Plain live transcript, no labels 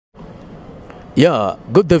Yeah,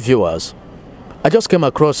 good day, viewers. I just came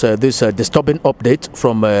across this disturbing update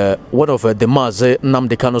from one of the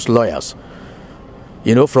Nnamdi Kanu's lawyers.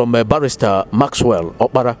 You know, from Barrister Maxwell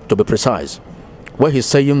Okpara, to be precise, where he's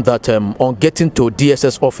saying that on getting to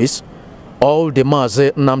DSS office, all the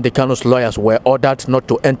Nnamdi Kanu's lawyers were ordered not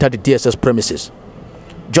to enter the DSS premises.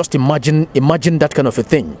 Just imagine that kind of a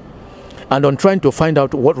thing. And on trying to find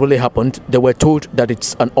out what really happened, they were told that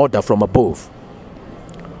it's an order from above.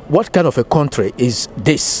 What kind of a country is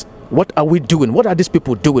this? What are we doing? What are these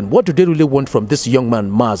people doing? What do they really want from this young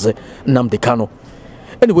man, Nnamdi Kanu?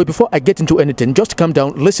 Anyway, before I get into anything, just calm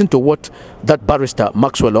down, listen to what that Barrister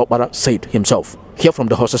Maxwell Okpara said himself. Hear from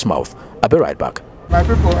the horse's mouth. I'll be right back. My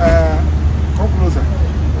people, come closer.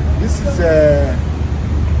 This is an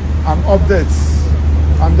update.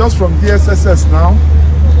 I'm just from DSS now.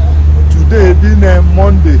 Today being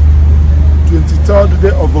Monday, 23rd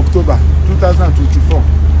day of October 2024.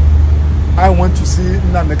 I went to see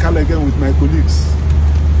Nnamdi Kanu again with my colleagues.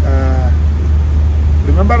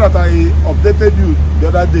 Remember that I updated you the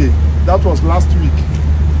other day, that was last week,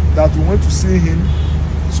 that we went to see him.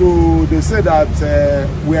 So they said that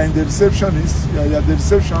we are in the receptionist, at the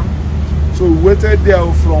reception. So we waited there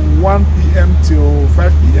from 1 p.m. till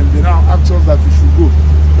 5 p.m. They now asked us that we should go,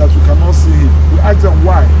 that we cannot see him. We asked them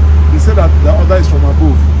why. They said that the order is from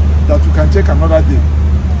above, that we can check another day.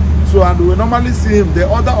 So, and we normally see him. The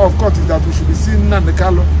order of court is that we should be seeing Nnamdi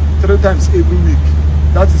Kanu 3 times every week.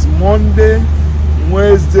 That is Monday,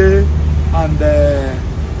 Wednesday, and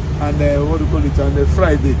what do you call it, and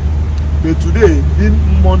Friday. But today, being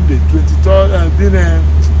Monday, 23rd,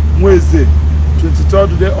 being Wednesday,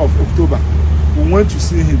 23rd day of October, we went to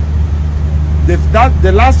see him.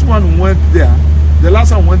 The last one went there. The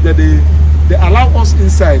last one went there. They allow us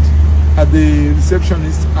inside at the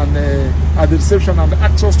receptionist and at the reception and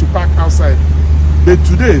asked us to park outside. But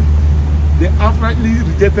today, they outrightly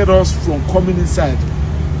rejected us from coming inside.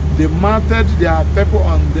 They mounted their people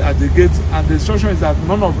at the gate, and the instruction is that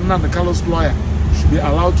none of Nnamdi Kanu's lawyer should be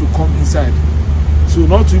allowed to come inside. So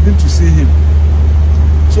not even to see him.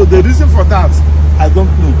 So the reason for that, I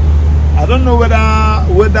don't know. I don't know whether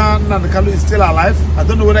Nnamdi Kanu is still alive. I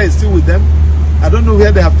don't know whether he's still with them. I don't know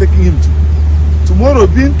where they have taken him to. Tomorrow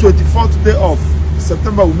being 24th day of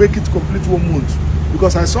September will make it complete 1 month.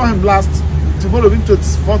 Because I saw him last. Tomorrow being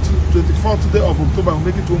 24th day of October will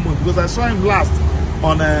make it 1 month. Because I saw him last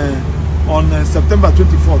on September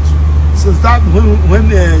 24th. Since that, when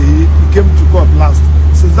he came to court last,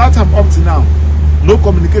 since that time up to now, no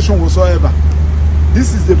communication whatsoever.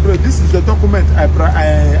 This is the document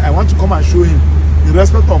I want to come and show him in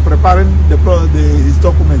respect of preparing his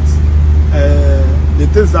documents, the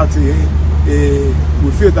things that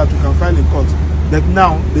we feel that we can file in court. That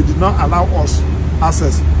now they did not allow us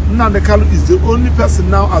access. Nnamdi Kanu is the only person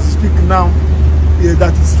now, as we speak now,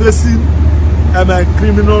 that is facing a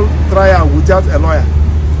criminal trial without a lawyer.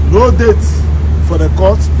 No date for the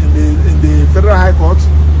court in the Federal High Court,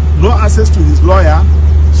 no access to his lawyer.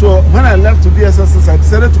 So when I left to DSS, I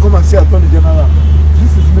decided to come and see Attorney General.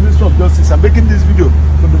 This is Minister of Justice. I'm making this video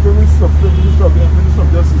from the Minister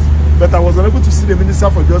of Justice, but I was unable to see the Minister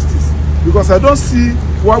for Justice because I don't see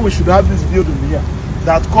why we should have this building here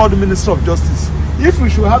that called the Minister of Justice. If we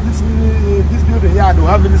should have this building here and we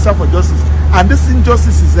have Minister for Justice, and this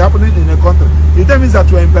injustice is happening in a country, it means that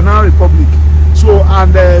we are in Banana Republic. So,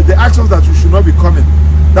 and the actions that we should not be coming.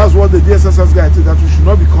 That's what the DSS guy said, that we should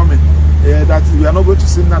not be coming. That we are not going to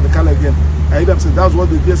see Nnamdi Kanu again. I hear them say that's what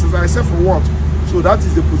the DSS. I said for what? So that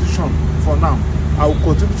is the position for now. I will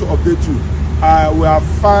continue to update you. We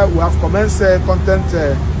have commenced content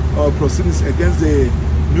proceedings against the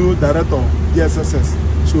new director of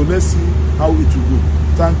DSS. So let's see how it will go.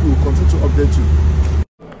 Thank you. We'll continue to update you.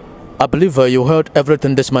 I believe you heard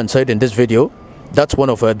everything this man said in this video. That's one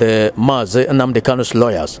of the Nnamdi Kanu's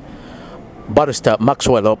lawyers, Barrister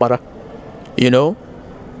Maxwell Okpara. You know,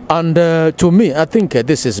 and to me, I think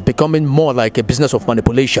this is becoming more like a business of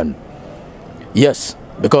manipulation. Yes,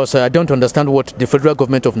 because I don't understand what the federal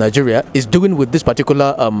government of Nigeria is doing with this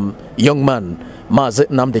particular young man,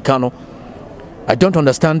 Nnamdi Kanu. I don't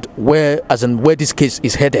understand where this case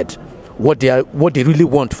is headed, what they really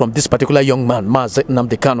want from this particular young man,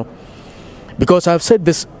 Nnamdi Kanu. Because I've said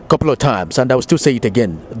this a couple of times, and I will still say it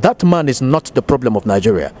again. That man is not the problem of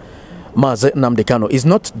Nigeria. Nnamdi Kanu is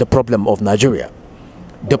not the problem of Nigeria.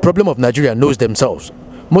 The problem of Nigeria knows themselves.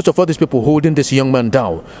 Most of all these people holding this young man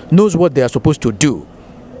down knows what they are supposed to do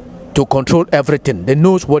to control everything. They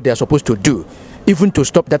knows what they are supposed to do, even to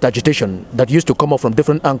stop that agitation that used to come up from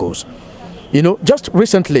different angles. You know, just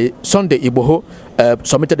recently, Sunday Igboho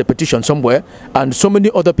submitted a petition somewhere, and so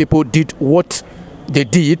many other people did what they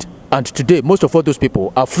did And today, most of all those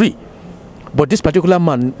people are free. But this particular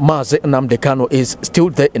man, Nnamdi Kanu, is still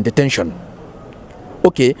there in detention.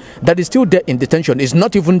 Okay, that is still there in detention is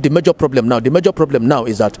not even the major problem now. The major problem now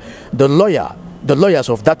is that the lawyers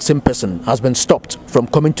of that same person has been stopped from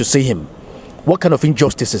coming to see him. What kind of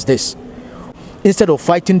injustice is this? Instead of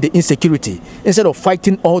fighting the insecurity, instead of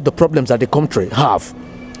fighting all the problems that the country have,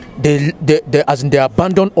 they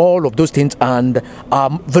abandon all of those things and are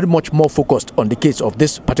very much more focused on the case of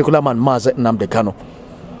this particular man, Nnamdi Kanu.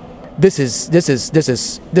 This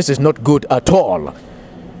is not good at all.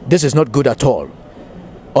 This is not good at all.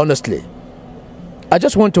 Honestly, I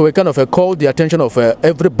just want to kind of call the attention of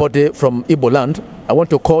everybody from Igbo land. I want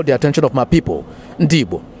to call the attention of my people,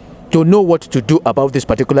 Ndibo, to know what to do about this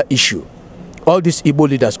particular issue. All these Igbo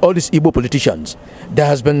leaders, all these Igbo politicians, there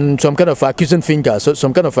has been some kind of accusing fingers,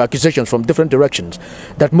 some kind of accusations from different directions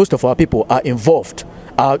that most of our people are involved,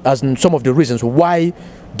 as in some of the reasons why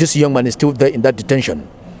this young man is still there in that detention.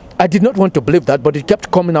 I did not want to believe that, but it kept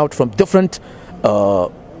coming out from different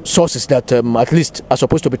sources that at least are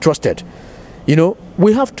supposed to be trusted. You know,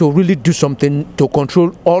 we have to really do something to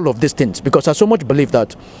control all of these things, because I so much believe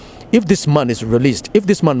that if this man is released, if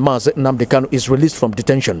this man, Nnamdi Kanu, is released from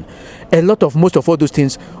detention, most of all those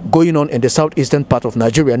things going on in the southeastern part of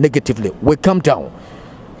Nigeria negatively will come down.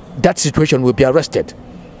 That situation will be arrested,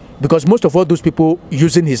 because most of all those people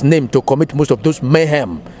using his name to commit most of those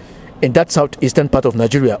mayhem in that southeastern part of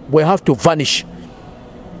Nigeria will have to vanish.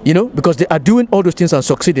 You know, because they are doing all those things and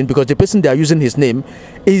succeeding because the person they are using his name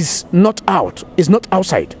is not out, is not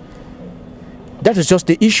outside. That is just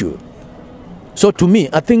the issue. So to me,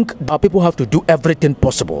 I think our people have to do everything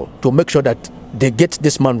possible to make sure that they get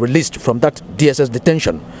this man released from that DSS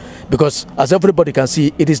detention. Because as everybody can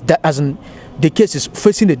see, it is that, as in, the case is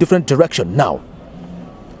facing a different direction now.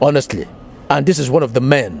 Honestly. And this is one of the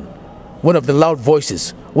men, one of the loud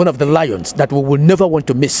voices, one of the lions that we will never want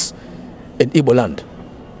to miss in Igbo land.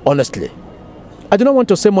 Honestly, I do not want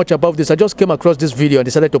to say much about this. I just came across this video and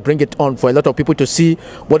decided to bring it on for a lot of people to see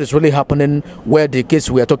what is really happening, where the case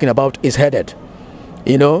we are talking about is headed,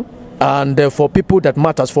 you know, and for people that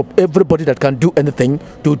matters, for everybody that can do anything,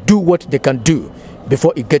 to do what they can do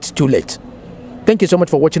before it gets too late. Thank you so much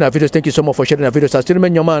for watching our videos. Thank you so much for sharing our videos. I still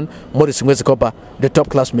remain your man, Moris Nwa Ezike Oba, the top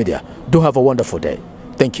class media. Do have a wonderful day.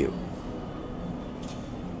 Thank you.